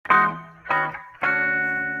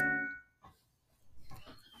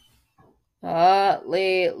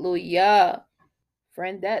Hallelujah.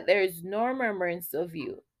 Friend, that there is no remembrance of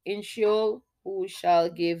you. In Sheol, who shall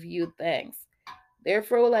give you thanks?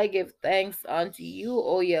 Therefore will I give thanks unto you,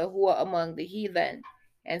 O Yahuwah, among the heathen,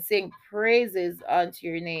 and sing praises unto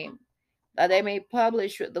your name, that I may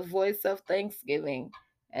publish with the voice of thanksgiving,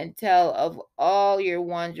 and tell of all your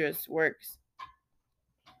wondrous works.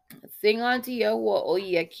 Sing unto Yahuwah, O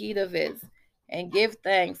ye Kedaviz, and give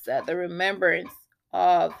thanks at the remembrance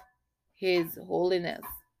of his holiness,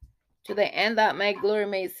 to the end that my glory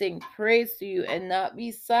may sing praise to you and not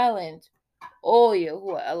be silent. O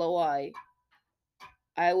Yahuwah Eloi,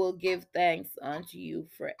 I will give thanks unto you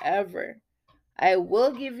forever. I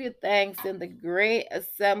will give you thanks in the great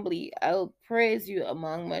assembly. I will praise you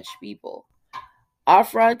among much people.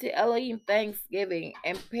 Offer unto Elohim thanksgiving,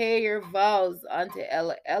 and pay your vows unto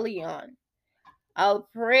Elyon. I'll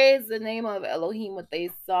praise the name of Elohim with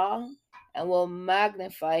a song, and will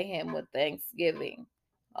magnify him with thanksgiving.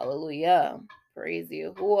 Hallelujah. Praise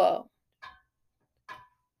Yahuwah.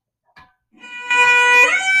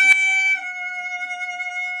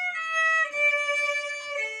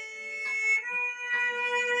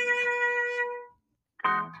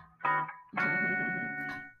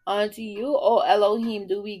 Unto you, O Elohim,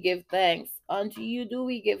 do we give thanks. Unto you do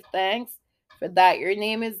we give thanks, for that your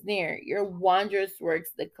name is near, your wondrous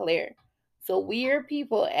works declare. So we, your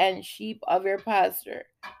people and sheep of your pasture,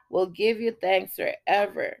 will give you thanks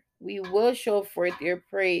forever. We will show forth your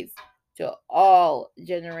praise to all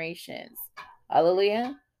generations.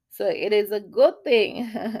 Hallelujah. So it is a good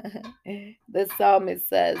thing. The psalmist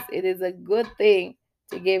says it is a good thing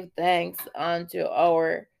to give thanks unto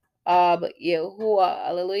our Yahuwah,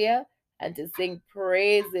 hallelujah, and to sing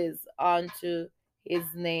praises unto his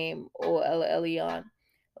name, O El Elyon.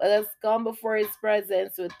 Let us come before his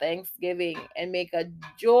presence with thanksgiving and make a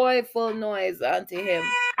joyful noise unto him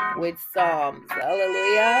with psalms.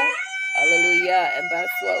 Hallelujah, hallelujah. And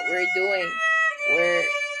that's what we're doing. We're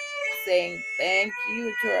saying thank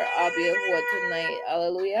you to our Abba Yahuwah tonight.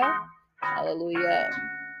 Hallelujah, hallelujah.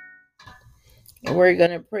 And we're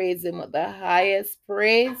going to praise him with the highest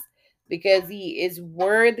praise, because he is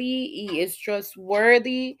worthy, he is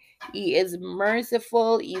trustworthy, he is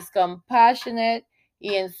merciful, he is compassionate,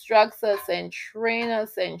 he instructs us and trains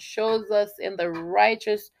us and shows us in the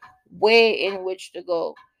righteous way in which to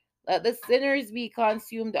go. Let the sinners be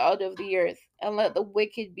consumed out of the earth, and let the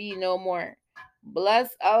wicked be no more. Bless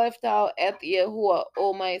Aleph Tau et Yahuwah,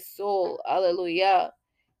 O my soul, hallelujah,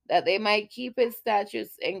 that they might keep his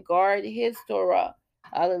statutes and guard his Torah.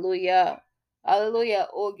 Hallelujah. Hallelujah.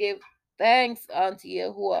 Oh, give thanks unto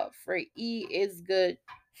Yahuwah, for he is good,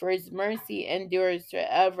 for his mercy endures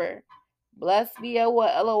forever. Blessed be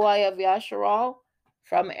Yahuwah Eloi of YAHSHAR'AL,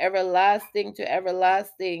 from everlasting to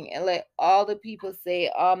everlasting. And let all the people say,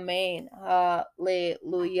 Amen.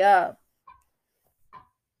 Hallelujah.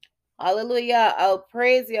 Hallelujah. I'll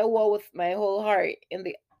praise Yahuwah with my whole heart in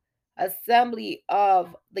the assembly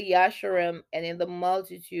of the YAHSHAR'AL and in the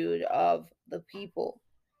multitude of the people.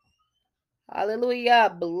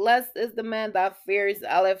 Hallelujah. Blessed is the man that fears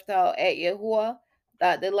Aleph Tau et Yahuwah,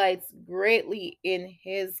 that delights greatly in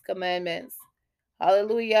his commandments.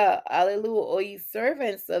 Hallelujah. Hallelujah, O ye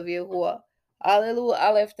servants of Yahuwah. Hallelujah,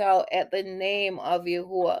 Aleph Tau, at the name of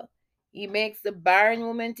Yahuwah. He makes the barren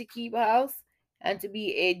woman to keep house and to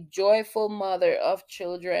be a joyful mother of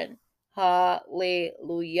children.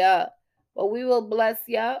 Hallelujah. But we will bless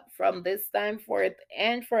Yah from this time forth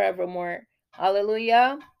and forevermore.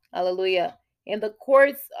 Hallelujah. Hallelujah. In the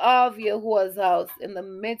courts of Yahuwah's house, in the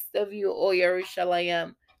midst of you, O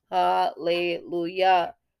Yerushalayim.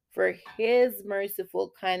 Hallelujah. For his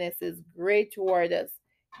merciful kindness is great toward us,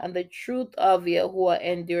 and the truth of Yahuwah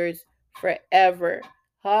endures forever.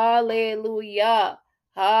 Hallelujah.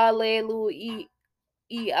 Hallelujah.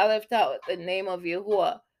 I left out the name of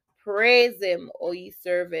Yahuwah. Praise him, O ye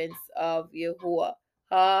servants of Yahuwah.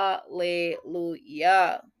 Hallelujah.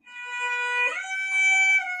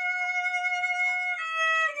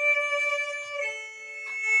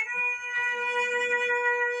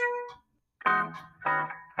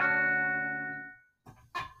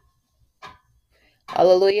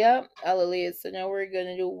 Hallelujah. Hallelujah. So now we're going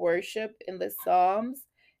to do worship in the Psalms.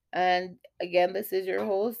 And again, this is your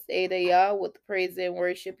host, Ada Yah, with praise and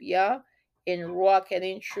worship Yah in Ruach and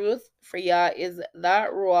in truth. For Yah is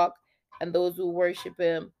that Ruach, and those who worship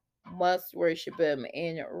him must worship him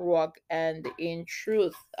in Ruach and in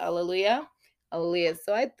truth. Hallelujah. Hallelujah.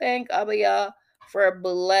 So I thank Abba Yah for a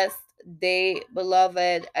blessed day,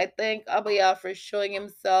 beloved. I thank Abba Yah for showing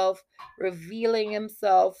himself, revealing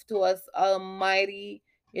himself to us, Almighty,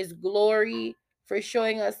 his glory, for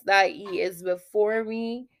showing us that he is before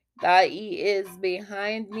me, that He is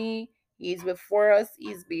behind me, He's before us,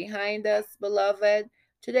 He's behind us, beloved.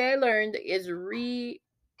 Today I learned is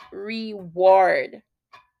reward.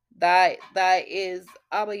 That is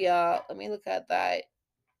Abaya. Let me look at that.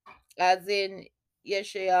 As in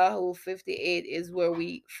Yeshayahu 58 is where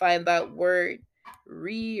we find that word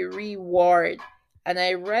reward. And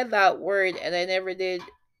I read that word and I never did.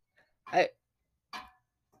 I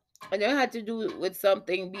I know it had to do with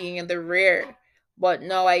something being in the rear, but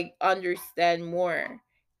now I understand more.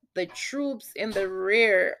 The troops in the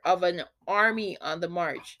rear of an army on the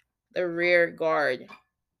march, the rear guard.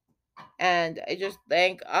 And I just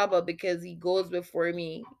thank Abba because He goes before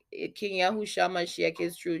me. King Yahusha Mashiach,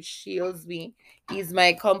 His truth shields me. He's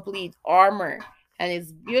my complete armor. And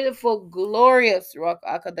His beautiful, glorious Ruach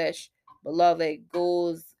HaKodesh, beloved,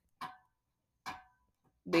 goes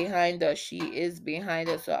behind us. She is behind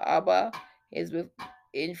us. So Abba is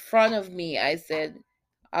in front of me. I said,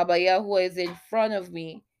 Abba Yahuwah is in front of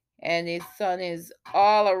me, and His Son is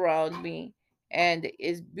all around me, and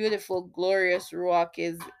His beautiful, glorious Ruach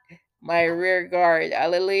is my rear guard.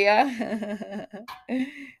 Hallelujah.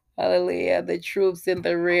 Hallelujah. The troops in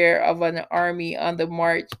the rear of an army on the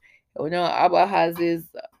march. You know, Abba has his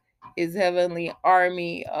heavenly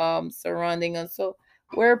army surrounding us. So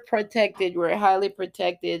we're protected. We're highly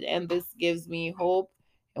protected. And this gives me hope.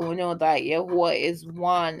 And we know that Yahuwah is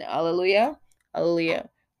one. Hallelujah. Hallelujah.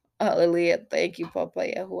 Hallelujah. Thank you, Papa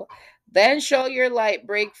Yahuwah. Then shall your light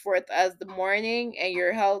break forth as the morning, and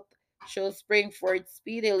your health shall spring forth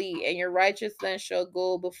speedily, and your righteousness shall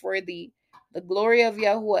go before thee. The glory of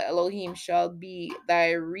Yahuwah Elohim shall be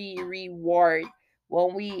thy reward.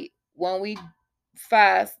 When we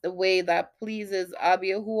fast the way that pleases Abba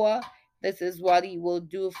Yahuwah, this is what He will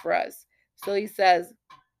do for us. So He says,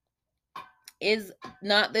 is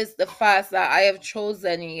not this the fast that I have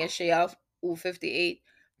chosen in Yeshayahu 58,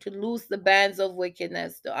 to loose the bands of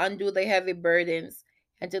wickedness, to undo the heavy burdens,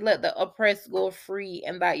 and to let the oppressed go free,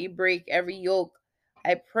 and that you break every yoke?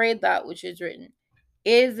 I pray that which is written.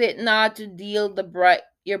 Is it not to deal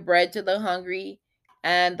your bread to the hungry,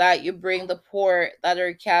 and that you bring the poor that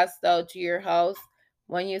are cast out to your house?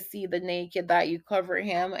 When you see the naked, that you cover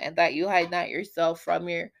him, and that you hide not yourself from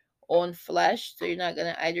your own flesh. So you're not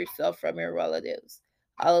going to hide yourself from your relatives.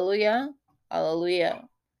 Hallelujah. Hallelujah.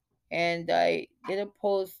 And I did a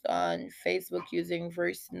post on Facebook using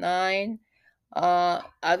verse 9.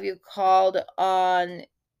 Have you called on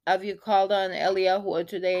Eliyahu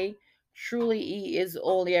today? Truly he is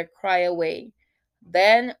only a cry away.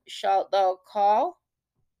 Then shalt thou call,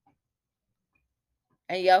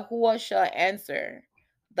 and Yahuwah shall answer.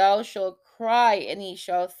 Thou shalt cry, and He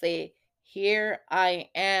shall say, Here I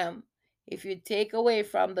am. If you take away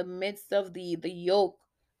from the midst of thee the yoke,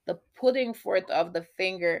 the putting forth of the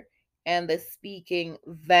finger, and the speaking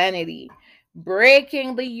vanity.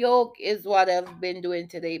 Breaking the yoke is what I've been doing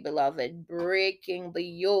today, beloved. Breaking the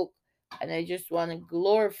yoke. And I just want to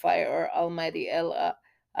glorify our Almighty ELAH.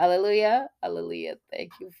 Hallelujah. Hallelujah.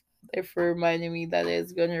 Thank you, Father, for reminding me that I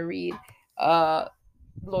was going to read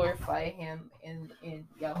glorify Him in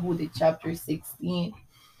Yahudith chapter 16.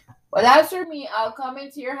 But as for me, I'll come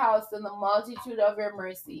into your house in the multitude of your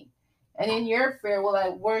mercy, and in your fear will I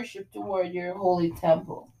worship toward your holy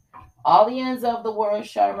temple. All the ends of the world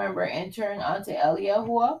shall remember and turn unto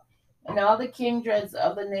Eliyahuah, and all the kindreds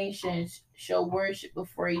of the nations shall worship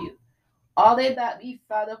before you. All they that be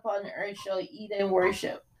fat upon earth shall eat and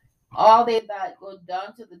worship. All they that go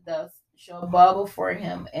down to the dust shall bow before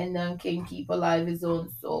Him, and none can keep alive his own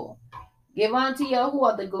soul. Give unto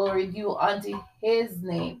Yahuwah the glory due unto His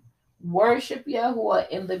name. Worship Yahuwah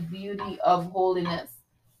in the beauty of holiness.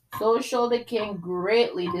 So shall the king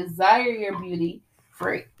greatly desire your beauty,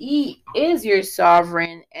 for He is your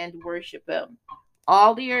sovereign, and worship Him.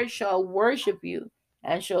 All the earth shall worship you,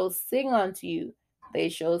 and shall sing unto you. They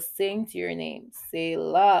shall sing to your name.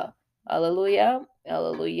 Selah. Hallelujah.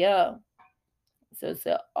 Hallelujah.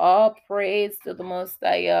 So all praise to the Most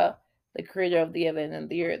High, the creator of the heaven and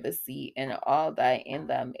the earth, the sea, and all that in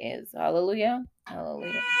them is. Hallelujah.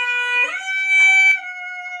 Hallelujah.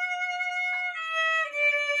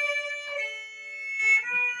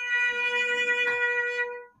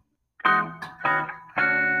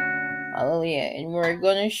 Hallelujah. And we're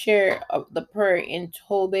going to share the prayer in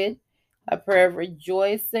Tobit, a prayer of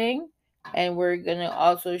rejoicing. And we're going to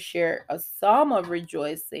also share a psalm of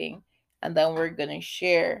rejoicing. And then we're going to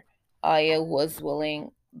share, was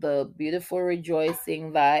willing, the beautiful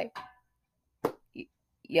rejoicing that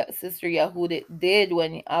Sister Yahudith did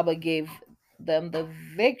when Abba gave them the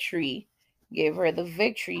victory, gave her the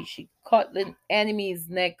victory. She cut the enemy's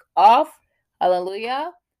neck off.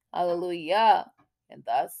 Hallelujah. Hallelujah. And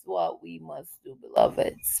that's what we must do,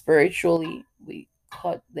 beloved. Spiritually, we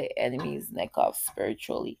cut the enemy's neck off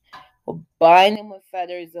spiritually. We bind him with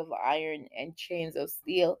fetters of iron and chains of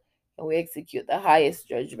steel, and we execute the highest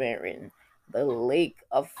judgment in the lake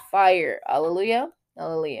of fire. Hallelujah.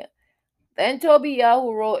 Hallelujah. Then Tobiah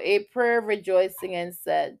wrote a prayer of rejoicing and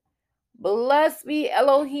said, Blessed be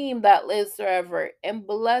Elohim that lives forever, and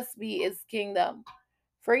blessed be his kingdom.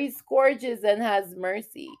 For he scourges and has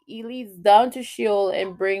mercy. He leads down to Sheol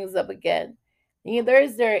and brings up again. Neither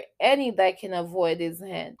is there any that can avoid his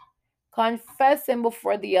hand. Confess him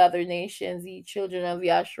before the other nations, ye children of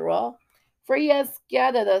YAHSHAR'AL, for he has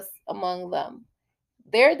scattered us among them.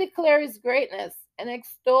 There declare his greatness, and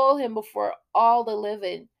extol him before all the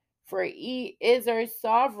living, for he is our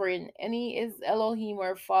sovereign, and he is Elohim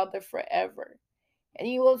our Father forever. And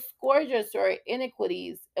he will scourge us for our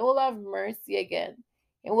iniquities, and will have mercy again,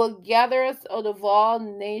 and will gather us out of all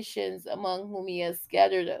nations among whom he has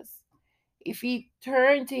scattered us. If ye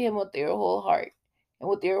turn to him with your whole heart, and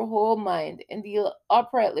with your whole mind, and deal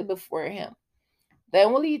uprightly before him,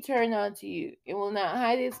 then will he turn unto you, and will not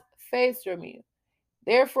hide his face from you.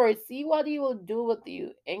 Therefore, see what he will do with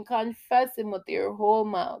you, and confess him with your whole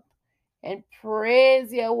mouth, and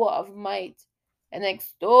praise Yahuwah of might, and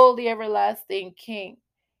extol the everlasting King.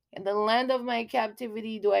 In the land of my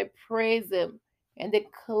captivity do I praise him, and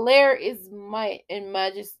declare his might and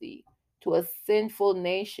majesty to a sinful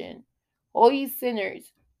nation. O ye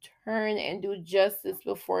sinners, turn and do justice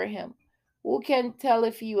before him. Who can tell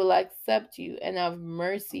if he will accept you and have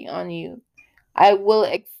mercy on you? I will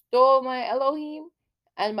extol my Elohim,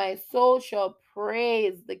 and my soul shall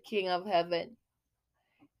praise the King of heaven,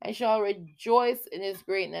 and shall rejoice in his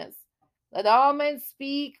greatness. Let all men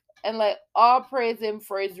speak, and let all praise him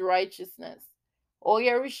for his righteousness. O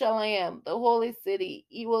Jerusalem, the holy city,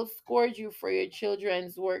 he will scourge you for your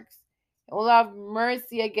children's works, and will have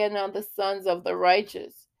mercy again on the sons of the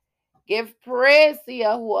righteous. Give praise to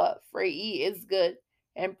Yahuwah, for he is good,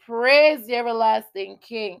 and praise the everlasting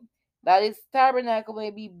King, that his tabernacle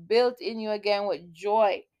may be built in you again with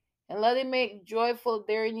joy, and let him make joyful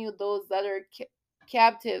therein you those that are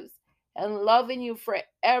captives, and love in you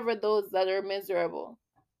forever those that are miserable.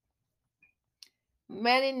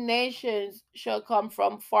 Many nations shall come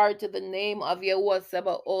from far to the name of Yahuwah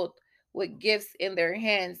Sabaoth with gifts in their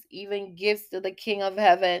hands, even gifts to the King of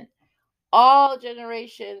heaven. All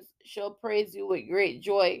generations shall praise you with great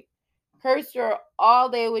joy. Cursed are all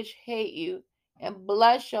they which hate you, and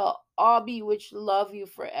blessed shall all be which love you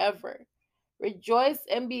forever. Rejoice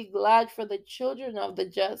and be glad for the children of the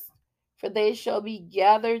just, for they shall be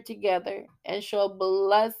gathered together, and shall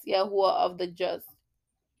bless Yahuwah of the just.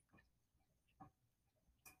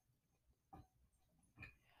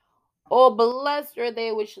 Oh, blessed are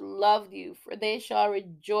they which loved you, for they shall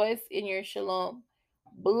rejoice in your shalom.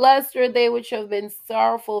 Blessed are they which have been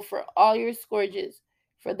sorrowful for all your scourges,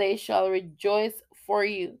 for they shall rejoice for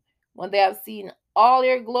you when they have seen all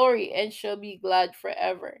your glory, and shall be glad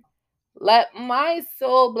forever. Let my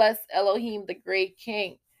soul bless Elohim, the great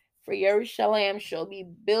King, for Jerusalem shall be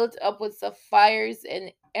built up with sapphires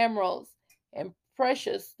and emeralds and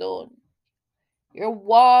precious stone. Your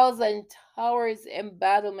walls and towers and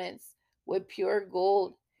battlements with pure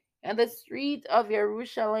gold, and the street of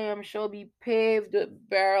Jerusalem shall be paved with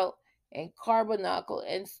beryl and carbuncle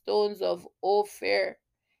and stones of Ophir,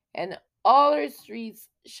 and all her streets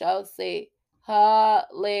shall say,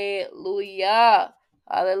 Hallelujah,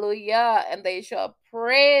 Hallelujah, and they shall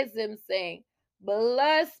praise him, saying,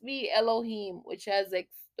 Blessed be Elohim, which has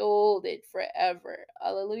extolled it forever.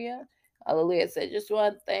 Hallelujah. Hallelujah. So I just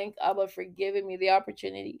want to thank Abba for giving me the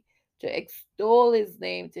opportunity to extol his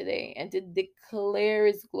name today and to declare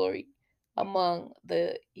his glory among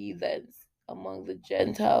the heathens, among the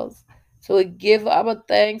Gentiles. So we give Abba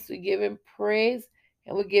thanks, we give him praise,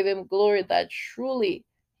 and we give him glory that truly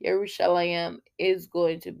Jerusalem is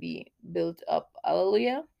going to be built up.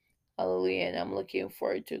 Hallelujah. Hallelujah. And I'm looking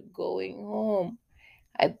forward to going home.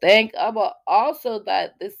 I thank Abba also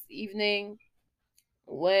that this evening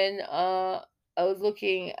when I was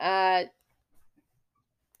looking at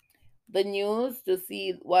the news to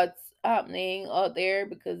see what's happening out there,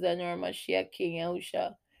 because I know Mashiach King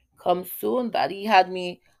Yahusha comes soon, that he had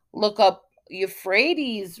me look up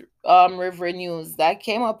Euphrates river news that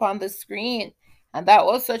came up on the screen, and that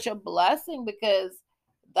was such a blessing because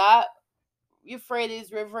that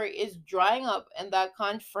Euphrates river is drying up, and that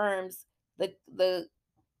confirms the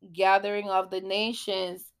gathering of the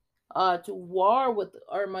nations to war with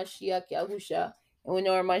our Mashiach Yahusha. And we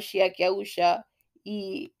know our Mashiach Yahusha,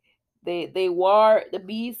 they war the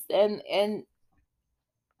beast and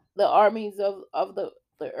the armies of the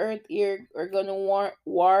the earth here are going to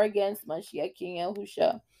war against Mashiach King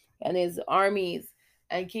Yahusha and his armies.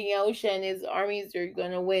 And King Yahusha and his armies are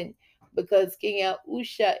going to win because King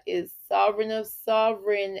Yahusha is sovereign of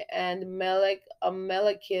sovereign and Melech of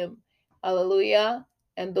Melechim. Hallelujah.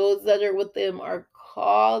 And those that are with him are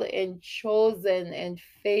called and chosen and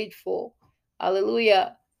faithful.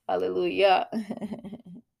 Hallelujah. Hallelujah.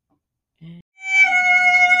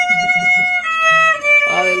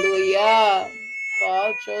 Hallelujah.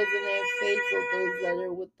 Called, chosen, and faithful, those that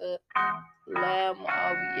are with the Lamb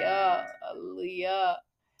of Yah. Hallelujah.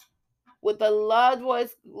 With a loud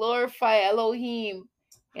voice, glorify Elohim.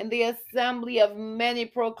 In the assembly of many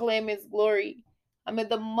proclaim his glory. Amid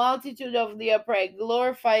the multitude of the upright,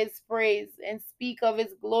 glorify his praise and speak of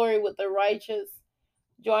his glory with the righteous.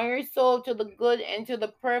 Join your soul to the good and to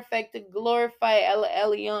the perfect to glorify El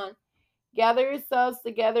Elyon. Gather yourselves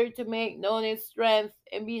together to make known his strength,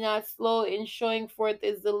 and be not slow in showing forth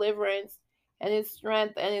his deliverance, and his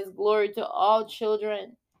strength and his glory to all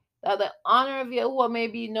children, that the honor of Yahuwah may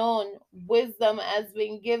be known. Wisdom has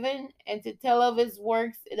been given, and to tell of his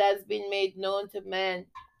works it has been made known to men.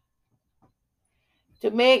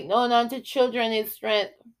 To make known unto children his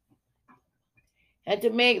strength, and to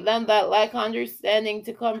make them that lack understanding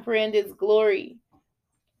to comprehend his glory,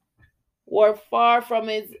 were far from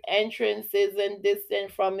his entrances and distant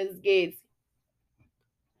from his gates.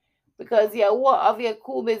 Because Yahuwah of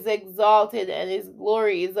YAA'QOB is exalted, and his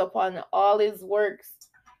glory is upon all his works.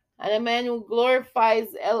 And a man who glorifies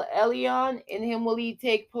El Elyon, in him will he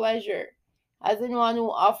take pleasure, as in one who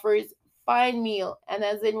offers fine meal, and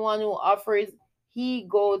as in one who offers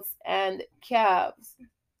he-goats and calves,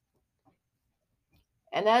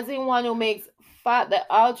 and as in one who makes fat the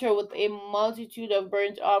altar with a multitude of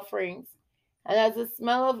burnt offerings, and as the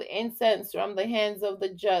smell of incense from the hands of the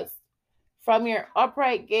just. From your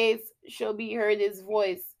upright gates shall be heard his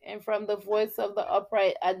voice, and from the voice of the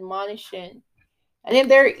upright admonition. And in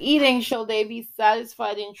their eating shall they be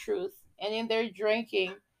satisfied in truth, and in their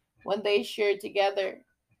drinking when they share together.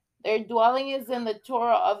 Their dwelling is in the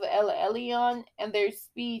Torah of El Elyon, and their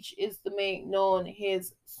speech is to make known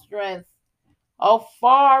his strength. How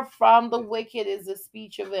far from the wicked is the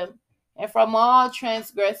speech of him, and from all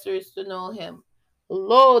transgressors to know him.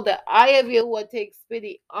 Lo, the eye of Yahuwah takes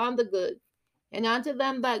pity on the good, and unto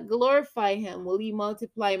them that glorify him will he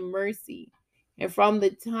multiply mercy, and from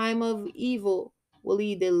the time of evil will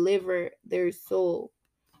he deliver their soul.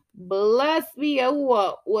 Blessed be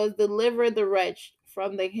Yahuwah, who has delivered the wretched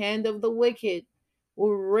from the hand of the wicked,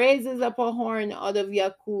 who raises up a horn out of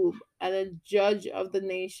YAA'QOB, and a judge of the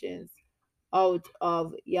nations out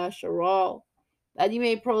of YAHSHAR'AL, that he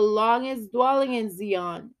may prolong his dwelling in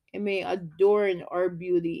Zion, and may adorn our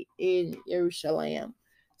beauty in Jerusalem.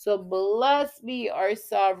 So blessed be our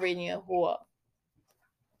sovereign Yahuwah,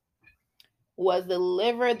 who has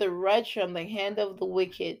delivered the wretch from the hand of the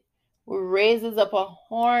wicked, who raises up a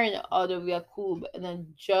horn out of YAA'QOB, and a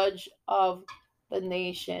judge of the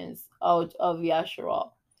nations out of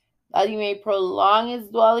YAHSHAR'AL, that he may prolong his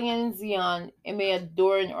dwelling in Zion, and may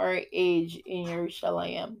adorn our age in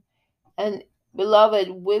Jerusalem. And beloved,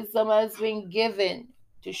 wisdom has been given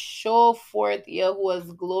to show forth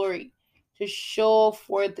Yahuwah's glory, to show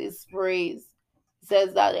forth his praise. It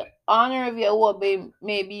says that the honor of Yahuwah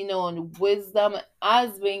may be known. Wisdom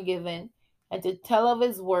has been given, and to tell of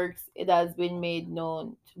his works it has been made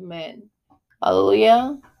known to men.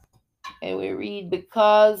 Hallelujah. And we read,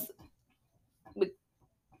 because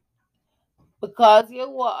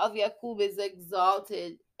Yahuwah of YAA'QOB is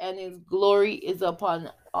exalted, and his glory is upon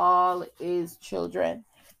all his children.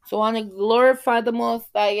 So I want to glorify the Most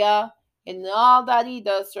High in all that he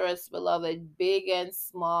does for us, beloved, big and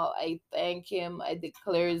small. I thank him. I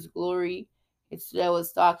declare his glory. Yesterday I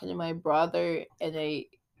was talking to my brother, and he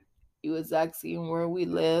was asking where we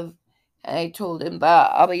live, and I told him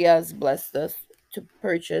that Abba has blessed us to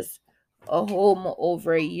purchase a home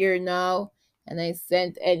over a year now, and I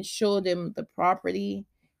sent and showed him the property,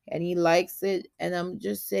 and he likes it. And I'm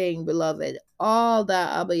just saying, beloved, all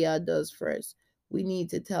that Abba does for us, we need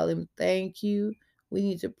to tell him thank you. We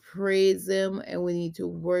need to praise him, and we need to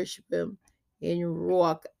worship him in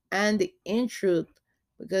ruach and in truth,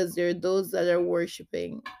 because there are those that are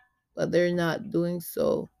worshiping, but they're not doing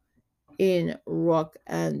so in ruach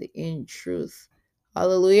and in truth.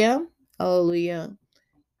 Hallelujah. Hallelujah.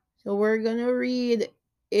 So we're going to read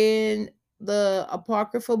in the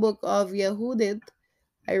apocryphal book of YAHUDITH.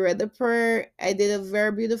 I read the prayer. I did a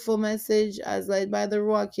very beautiful message as led by the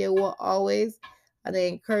Ruach Yahuwah always. And I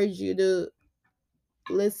encourage you to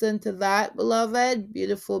listen to that, beloved.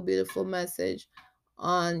 Beautiful, beautiful message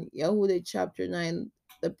on YAHUDITH chapter 9,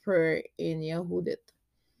 the prayer in YAHUDITH.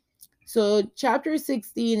 So chapter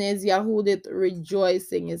 16 is Yahudith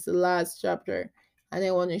rejoicing. It's the last chapter. And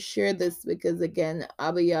I want to share this because again,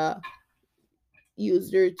 Abiyah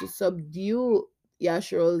used her to subdue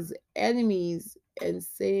YAHSHAR'AL's enemies. And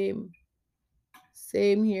same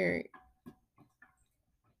here.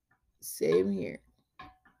 Same here.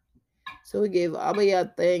 So we gave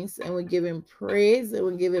Abiyah thanks and we give him praise and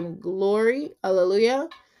we give him glory. Hallelujah.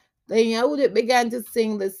 Then Yahudith began to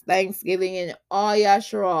sing this thanksgiving in all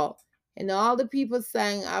YAHSHAR'AL. And all the people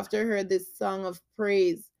sang after her this song of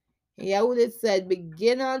praise. And Yahudith said,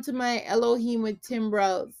 begin unto my Elohim with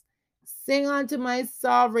timbrels. Sing unto my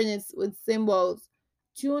sovereignest with cymbals.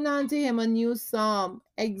 Tune unto him a new psalm.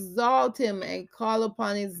 Exalt him and call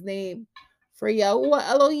upon his name. For Yahuwah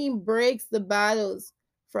Elohim breaks the battles.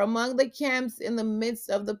 For among the camps in the midst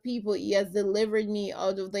of the people, he has delivered me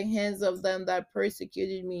out of the hands of them that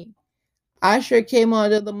persecuted me. Asher came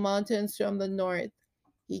out of the mountains from the north.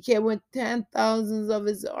 He came with 10,000s of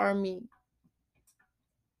his army.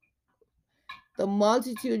 The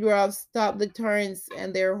multitude whereof stopped the torrents,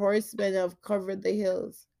 and their horsemen have covered the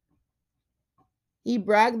hills. He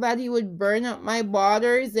bragged that he would burn up my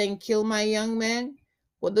borders and kill my young men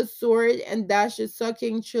with the sword and dash the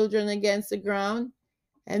sucking children against the ground,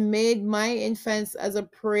 and made my infants as a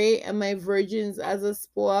prey and my virgins as a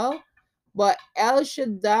spoil. But El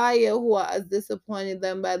Shaddai Yahuwah has disappointed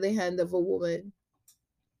them by the hand of a woman.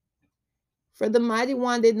 For the mighty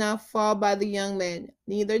one did not fall by the young men,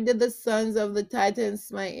 neither did the sons of the Titans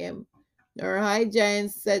smite him, nor high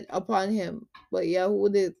giants set upon him, but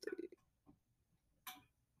YAHUDITH.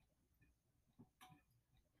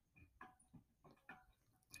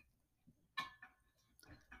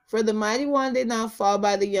 For the mighty one did not fall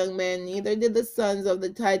by the young men, neither did the sons of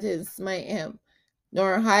the Titans smite him,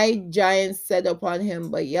 nor high giants set upon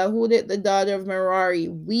him, but Yahudith, the daughter of Merari,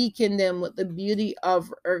 weakened them with the beauty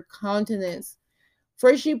of her countenance.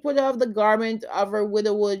 For she put off the garment of her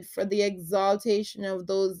widowhood for the exaltation of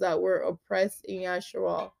those that were oppressed in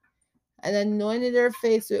YAHSHAR'AL, and anointed her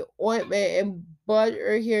face with ointment, and budded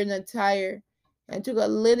her hair in a tire, and took a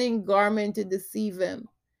linen garment to deceive him.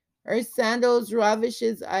 Her sandals ravished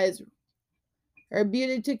his eyes. Her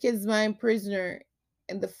beauty took his mind prisoner,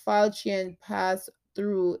 and the falchion passed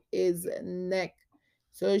through his neck.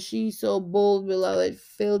 So she, so bold, beloved,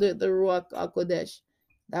 filled with the Ruach HaKodesh,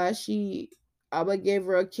 that Abba gave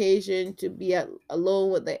her occasion to be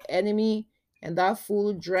alone with the enemy, and that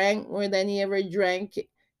fool drank more than he ever drank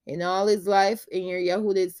in all his life. And your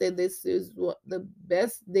Yahudith said this is the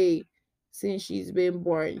best day since she's been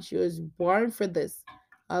born. She was born for this.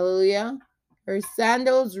 Hallelujah. Her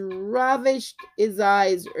sandals ravished his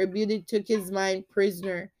eyes. Her beauty took his mind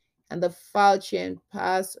prisoner, and the falchion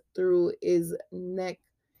passed through his neck.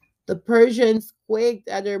 The Persians quaked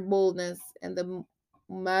at her boldness, and the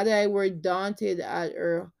Madai were daunted at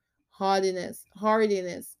her hardiness.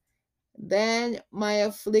 Then my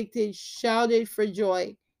afflicted shouted for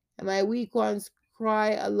joy, and my weak ones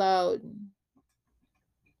cried aloud.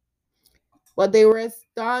 But they were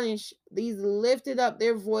astonished. These lifted up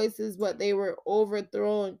their voices, but they were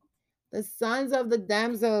overthrown. The sons of the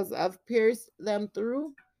damsels have pierced them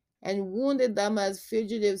through, and wounded them as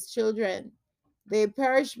fugitives' children. They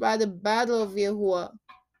perished by the battle of Yahuwah.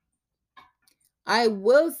 I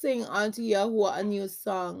will sing unto Yahuwah a new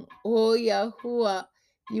song. O Yahuwah,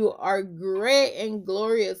 you are great and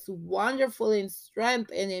glorious, wonderful in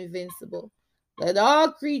strength and invincible. Let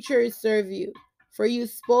all creatures serve you, for you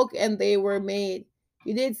spoke and they were made.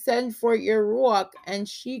 You did send forth your Ruach, and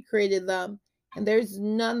she created them, and there's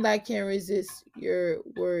none that can resist your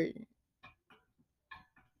word.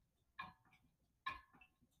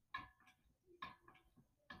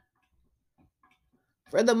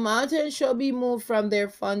 For the mountains shall be moved from their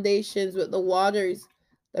foundations with the waters.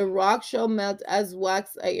 The rock shall melt as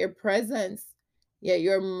wax at your presence. Yet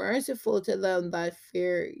you are merciful to them that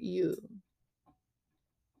fear you.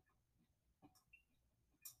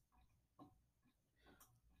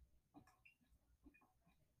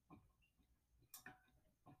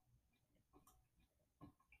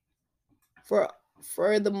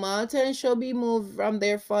 For the mountains shall be moved from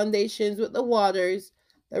their foundations with the waters.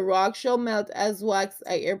 The rock shall melt as wax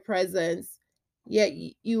at your presence. Yet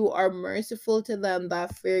you are merciful to them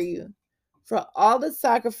that fear you. For all the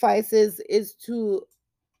sacrifices is too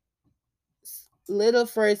little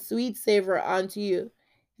for a sweet savor unto you,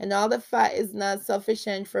 and all the fat is not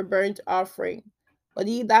sufficient for burnt offering. But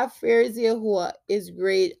he that fears Yahuwah is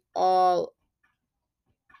great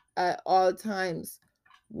at all times.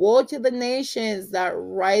 Woe to the nations that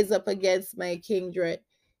rise up against my kindred.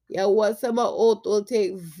 Yahuwah Sabaoth will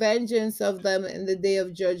take vengeance of them in the day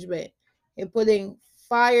of judgment, in putting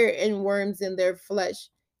fire and worms in their flesh,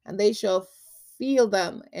 and they shall feel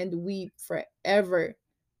them and weep forever.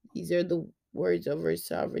 These are the words of our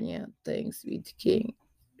sovereign. Yeah, thanks be to King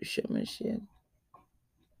Shemashin.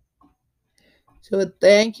 So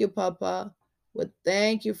thank you, Papa.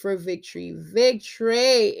 Thank you for victory.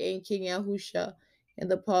 Victory in King Yahusha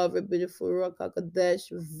and the power of a beautiful Ruach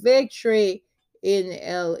HaKodesh. Victory in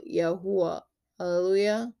El Yahuwah.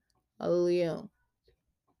 Hallelujah. Hallelujah.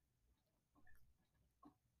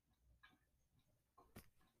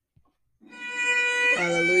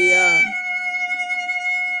 Hallelujah.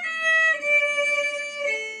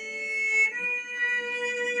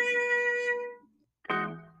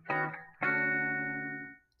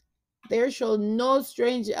 There shall no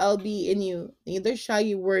strange El be in you, neither shall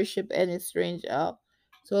you worship any strange El.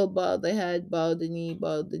 So bow the head, bow the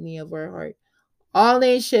knee of our heart. All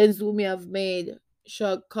nations whom you have made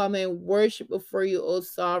shall come and worship before you, O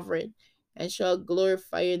sovereign, and shall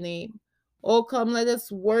glorify your name. O come, let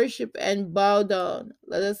us worship and bow down.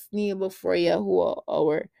 Let us kneel before Yahuwah,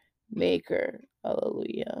 our Maker.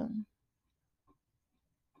 Hallelujah.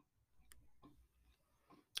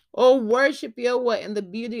 O worship Yahweh in the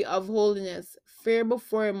beauty of holiness. Fear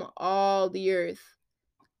before him all the earth.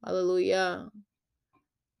 Hallelujah.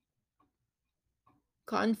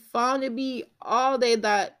 Confounded be all they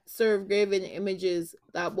that serve graven images,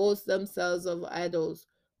 that boast themselves of idols.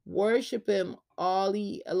 Worship him, all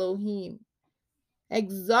ye Elohim.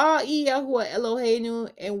 Exalt ye Yahuwah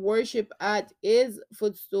Eloheinu, and worship at his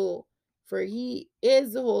footstool, for he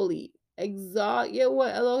is holy. Exalt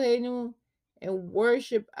Yahuwah Eloheinu, and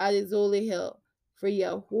worship at his holy hill, for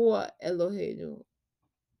Yahuwah Eloheinu.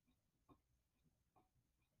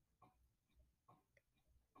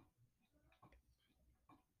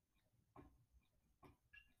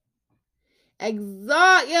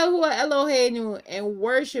 Exalt Yahuwah Eloheinu and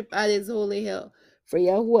worship at his holy hill, for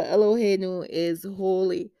Yahuwah Eloheinu is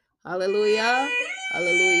holy. Hallelujah.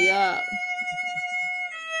 Hallelujah.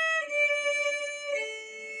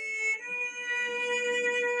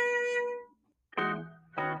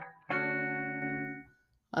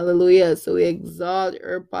 Hallelujah. So we exalt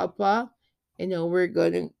our Papa. We're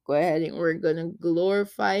going to go ahead and we're going to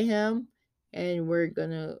glorify him and we're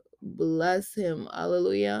going to bless him.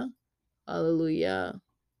 Hallelujah. Hallelujah.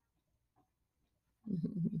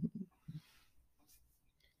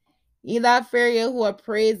 Ye that fear Yahuwah,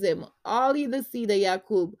 praise him. All ye the seed of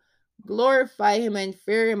YAA'QOB, glorify him and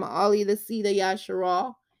fear him. All ye the seed of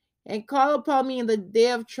YAHSHAR'AL, and call upon me in the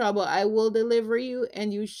day of trouble. I will deliver you,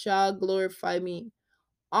 and you shall glorify me.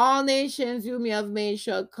 All nations whom you have made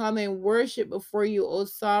shall come and worship before you, O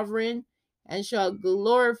sovereign, and shall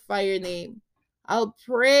glorify your name. I'll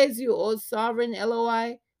praise you, O sovereign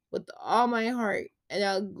Eloi, with all my heart, and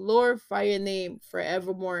I'll glorify your name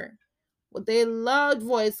forevermore. With a loud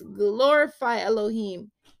voice, glorify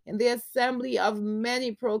Elohim, and the assembly of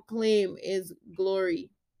many proclaim his glory.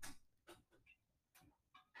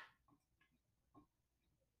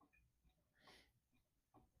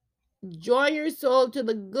 Join your soul to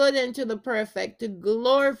the good and to the perfect, to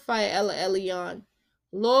glorify El Elyon.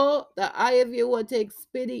 Lo, the eye of Yahuwah takes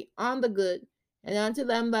pity on the good, and unto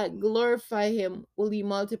them that glorify him will he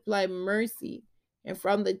multiply mercy, and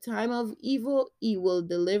from the time of evil he will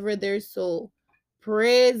deliver their soul.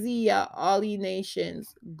 Praise ye all ye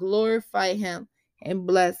nations, glorify him, and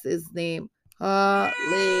bless his name.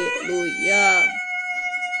 Hallelujah.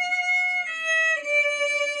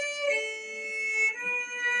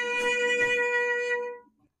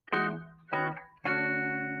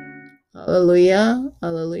 Hallelujah.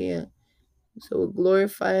 Hallelujah. So we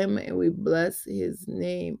glorify him and we bless his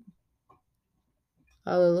name.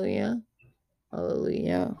 Hallelujah.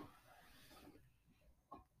 Hallelujah.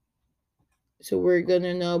 So we're going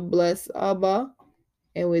to now bless Abba,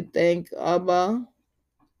 and we thank Abba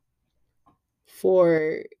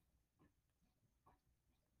for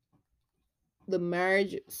the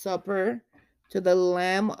marriage supper to the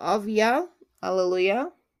Lamb of Yah.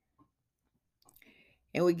 Hallelujah.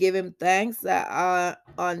 And we give him thanks that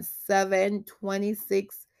on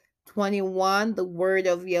 7/26/21, the word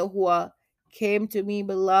of Yahuwah came to me,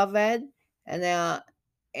 beloved.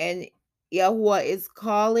 And Yahuwah is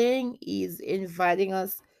calling. He's inviting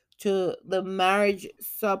us to the marriage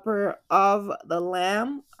supper of the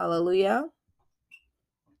Lamb. Hallelujah.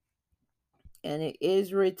 And it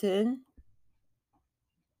is written,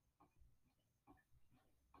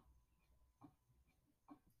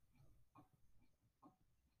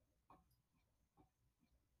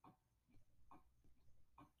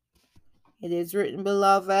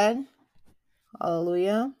 beloved.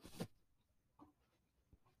 Hallelujah.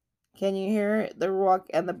 Can you hear the rock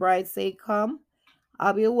and the bride say, come?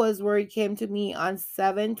 Yahuah's word came to me on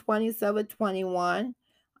 7/27/21.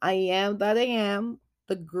 I am that I am,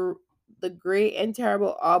 the great and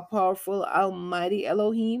terrible, all-powerful, almighty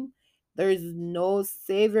Elohim. There is no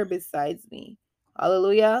Savior besides me.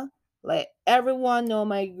 Hallelujah. Let everyone know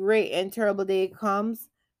my great and terrible day comes.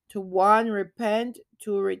 To one, repent,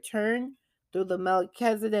 to return through the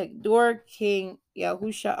Melchizedek door, King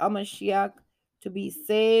Yahusha Amashiach, to be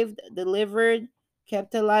saved, delivered,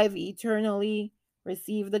 kept alive eternally,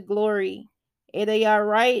 receive the glory. They are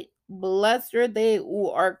right. Blessed are they who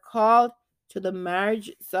are called to the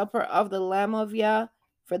marriage supper of the Lamb of Yah,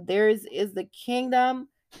 for theirs is the kingdom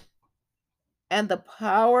and the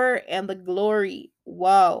power and the glory.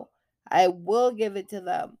 Wow. I will give it to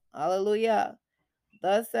them. Hallelujah.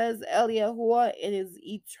 Thus says Yahuwah in his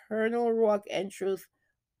eternal rock and truth,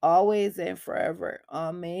 always and forever.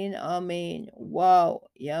 Amen. Amen. Wow.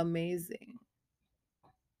 Yeah, amazing.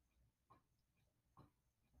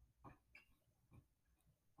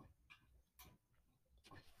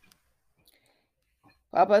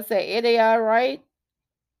 Papa said, they are right.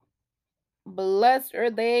 Blessed are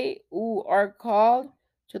they who are called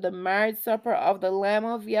to the marriage supper of the Lamb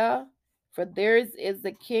of Yah, for theirs is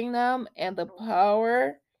the kingdom and the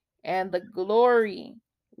power and the glory.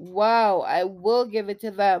 Wow, I will give it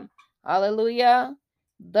to them. Hallelujah.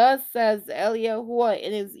 Thus says Yahuwah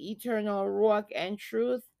in his eternal rock and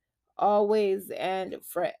truth, always and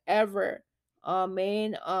forever.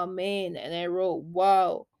 Amen, amen. And I wrote,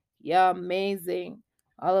 wow, yeah, amazing.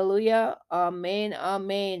 Hallelujah. Amen,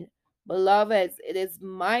 amen. Beloveds, it is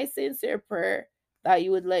my sincere prayer that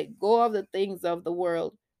you would let go of the things of the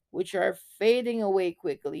world, which are fading away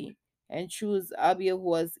quickly, and choose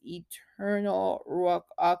Yahuah's eternal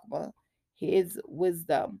YAA'QOB, his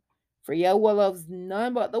wisdom. For Yahuwah loves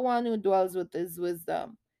none but the one who dwells with his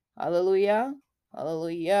wisdom. Hallelujah.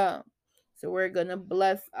 Hallelujah. So we're going to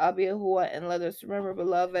bless Yahuwah, and let us remember,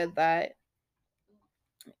 beloved, that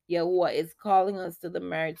Yahuwah is calling us to the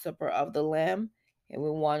marriage supper of the Lamb, and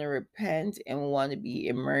we want to repent and we want to be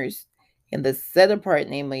immersed in the set apart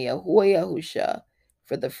name of Yahuwah Yahusha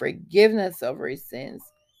for the forgiveness of our sins,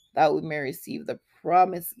 that we may receive the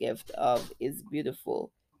promised gift of his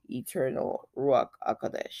beautiful eternal Ruach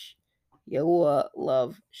HaKodesh. Yahuwah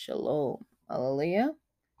love, shalom. Hallelujah.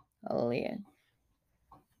 Hallelujah.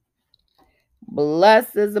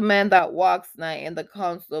 Blessed is the man that walks not in the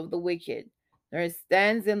counsel of the wicked, nor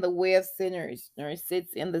stands in the way of sinners, nor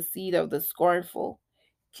sits in the seat of the scornful.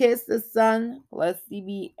 Kiss the Son, lest he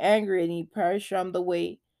be angry and he perish from the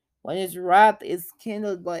way, when his wrath is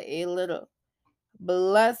kindled but a little.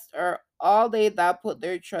 Blessed are all they that put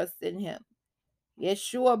their trust in him.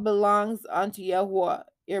 Yeshua belongs unto Yahuwah.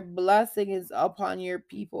 Your blessing is upon your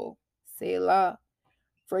people. Selah.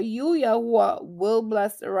 For you, Yahuwah, will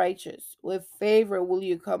bless the righteous. With favor will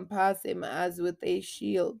you compass him as with a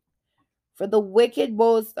shield. For the wicked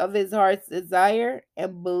boasts of his heart's desire,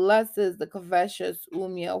 and blesses the covetous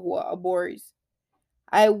whom Yahuwah abhors.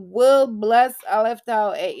 I will bless Aleph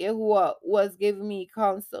Tau at Yahuwah, who has given me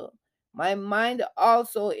counsel. My mind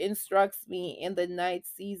also instructs me in the night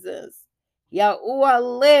seasons.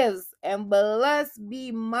 Yahuwah lives, and blessed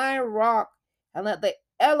be my rock, and let the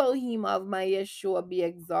Elohim of my Yeshua be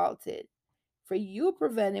exalted. For you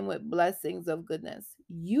prevent him with blessings of goodness.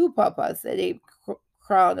 You, Papa, set a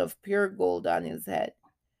crown of pure gold on his head.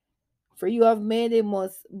 For you have made him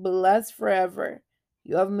most blessed forever.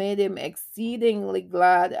 You have made him exceedingly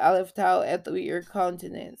glad, Aleph Tau, at your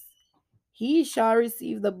countenance. He shall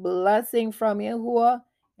receive the blessing from Yahuwah,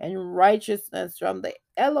 and righteousness from the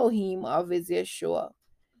Elohim of his Yeshua.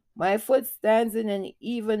 My foot stands in an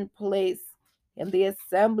even place. In the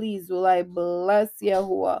assemblies will I bless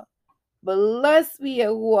Yahuwah. Blessed be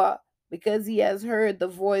Yahuwah, because he has heard the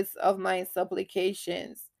voice of my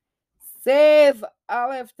supplications. Save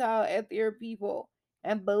Aleph Tau at your people,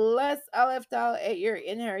 and bless Aleph Tau at your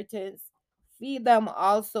inheritance. Feed them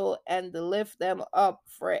also, and lift them up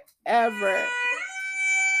forever.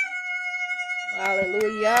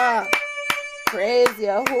 Hallelujah. Praise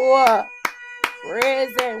Yahuwah.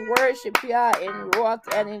 Praise and worship Yah in Ruach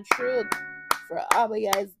and in truth. For Abba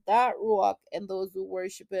Yah is that Ruach, and those who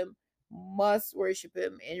worship him must worship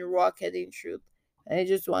him in Ruach and in truth. And I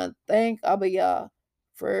just want to thank Abba Yah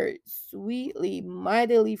for sweetly,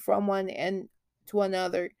 mightily from one end to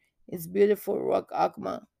another his beautiful Ruach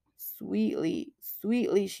HaKodesh. Sweetly,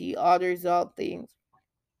 sweetly she orders all things.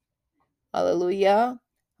 Hallelujah.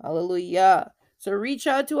 Hallelujah. So reach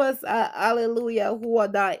out to us at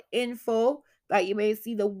hallelujah.info, that you may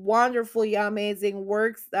see the wonderful, amazing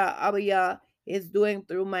works that Abba Yah is doing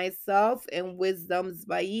through myself and Wisdom's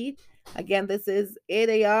Bayit. Again, this is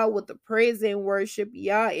Yah with the praise and worship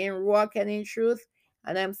Yah in Ruach and in truth.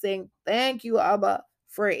 And I'm saying thank you, Abba,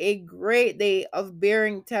 for a great day of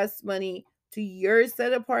bearing testimony to your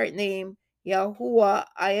set apart name, Yahuwah.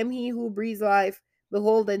 I am he who breathes life.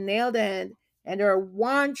 Behold, the nailed hand, and our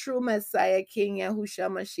one true Messiah, King Yahusha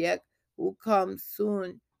Mashiach, who comes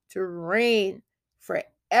soon to reign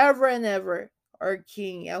forever and ever. Our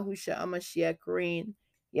King Yahusha Mashiach reign.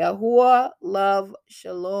 Yahuwah, love,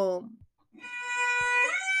 shalom.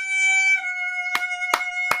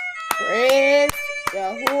 Praise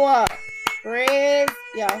Yahuwah. Praise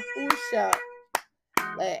Yahusha.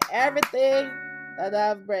 Let everything that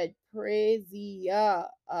I've read praise Yah.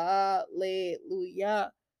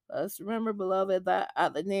 Hallelujah. Let's remember, beloved, that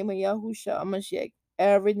at the name of Yahusha Mashiach,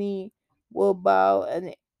 every knee will bow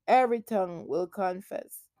and every tongue will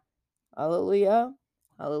confess. Hallelujah.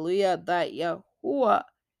 Hallelujah. That Yahuwah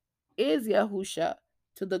is Yahusha,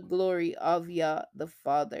 to the glory of Yah the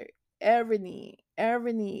Father. Every knee,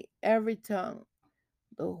 every tongue,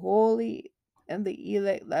 the holy and the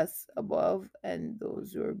elect that's above and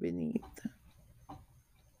those who are beneath.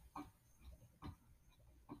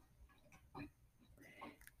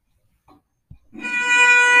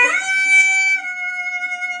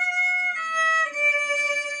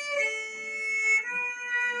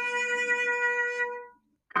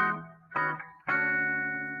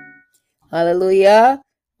 Hallelujah.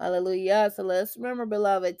 Hallelujah. So let's remember,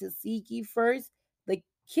 beloved, to seek ye first the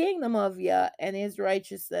kingdom of Yah and his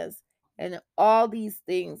righteousness, and all these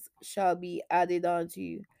things shall be added unto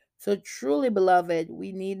you. So truly, beloved,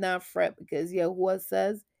 we need not fret, because Yahuwah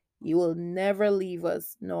says he will never leave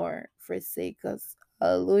us nor forsake us.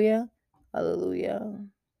 Hallelujah. Hallelujah.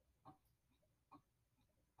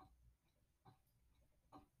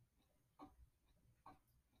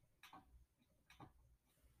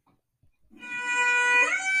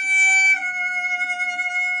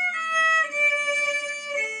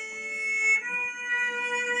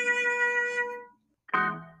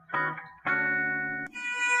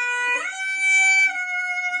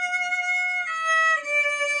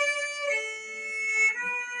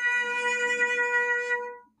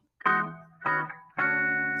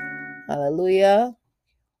 Hallelujah.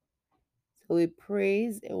 So we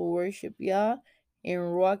praise and worship Yah in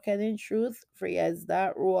Ruach and in truth, for He is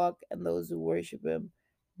that Ruach, and those who worship Him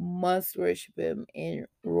must worship Him in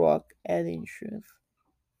Ruach and in truth.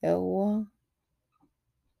 Yahuwah.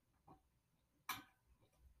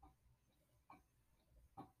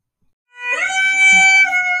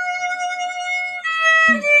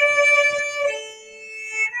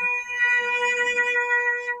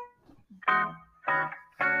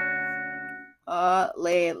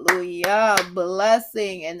 Hallelujah.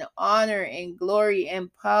 Blessing and honor and glory and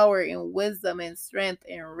power and wisdom and strength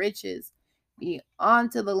and riches be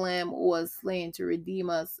unto the Lamb who was slain to redeem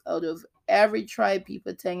us out of every tribe,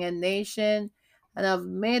 people, tongue, and nation, and have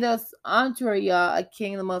made us unto our Yah a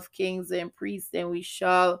kingdom of kings and priests, and we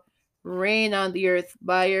shall reign on the earth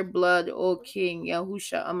by your blood, O King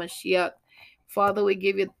Yahusha Amashiach. Father, we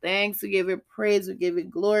give you thanks, we give you praise, we give you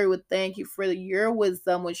glory. We thank you for your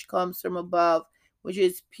wisdom which comes from above, which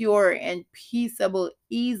is pure and peaceable,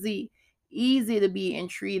 easy to be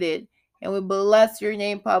entreated. And we bless your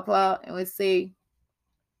name, Papa, and we say,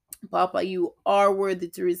 Papa, you are worthy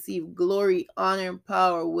to receive glory, honor, and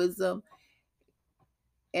power, wisdom,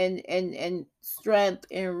 and strength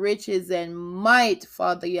and riches and might,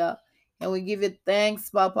 Father Yah. And we give you thanks,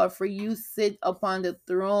 Papa, for you sit upon the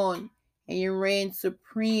throne and you reign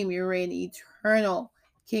supreme, you reign eternal.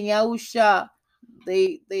 King Yahusha,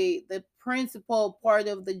 the principal part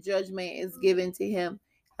of the judgment is given to him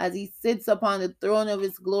as he sits upon the throne of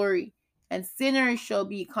his glory, and sinners shall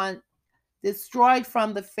be destroyed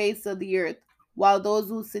from the face of the earth, while those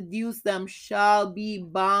who seduce them shall be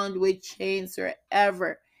bound with chains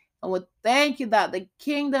forever. And we thank you that the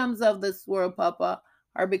kingdoms of this world, Papa,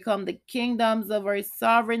 are become the kingdoms of our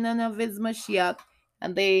sovereign and of his Mashiach,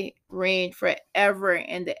 and they reign forever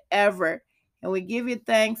and ever. And we give you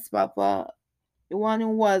thanks, Papa, the one who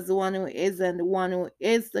was, the one who is, and the one who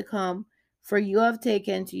is to come. For you have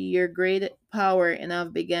taken to your great power and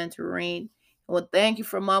have begun to reign. And we thank you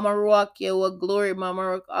for Mama Ruach, Yahuwah glory, Mama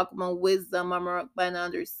Ruach, Akman wisdom, Mama Ruach by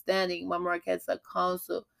understanding, Mama Ruach has a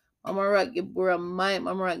counsel, Mama Ruach GEBURAH might,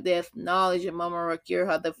 Mama Ruach death knowledge, and Mama Ruach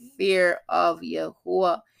Yirha the fear of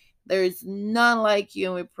Yahuwah. There is none like you,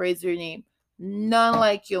 and we praise your name. None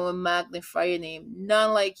like you, and we magnify your name.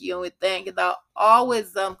 None like you, and we thank you that all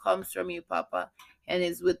wisdom comes from you, Papa, and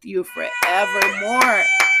is with you forevermore.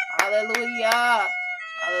 Hallelujah.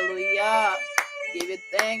 Hallelujah. Give you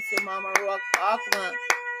thanks to Mama Ruach Akman.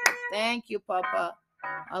 Thank you, Papa.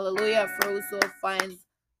 Hallelujah. For whoso finds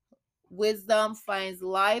wisdom finds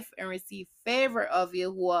life and receive favor of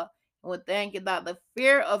Yahuwah. And we thank you that the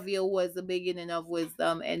fear of Yahuwah is the beginning of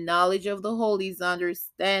wisdom, and knowledge of the holy is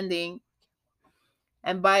understanding.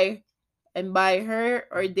 And by her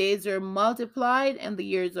our days are multiplied, and the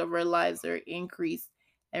years of our lives are increased.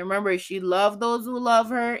 And remember, she loved those who love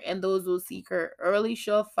her, and those who seek her early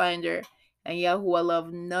shall find her. And Yahuwah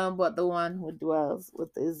loved none but the one who dwells with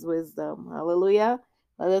his wisdom. Hallelujah.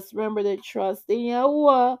 Let us remember to trust in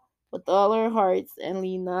Yahuwah with all our hearts and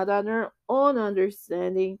lean not on our own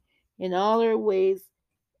understanding. In all our ways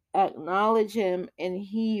acknowledge him, and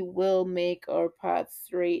he will make our path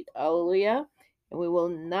straight. Hallelujah. And we will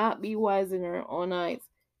not be wise in our own eyes.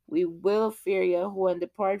 We will fear Yahuwah and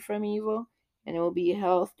depart from evil, and it will be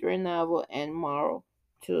health to our navel and marrow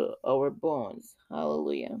to our bones.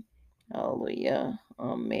 Hallelujah. Hallelujah.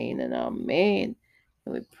 Amen and amen.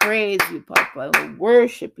 And we praise you, Papa, and we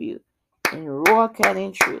worship you in rock and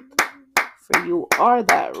in truth. For you are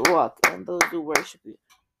that rock, and those who worship you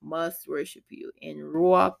must worship you in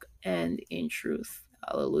rock and in truth.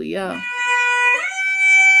 Hallelujah.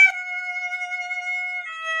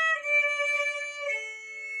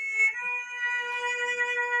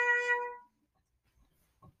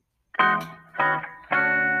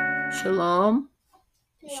 Shalom.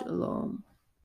 Shalom.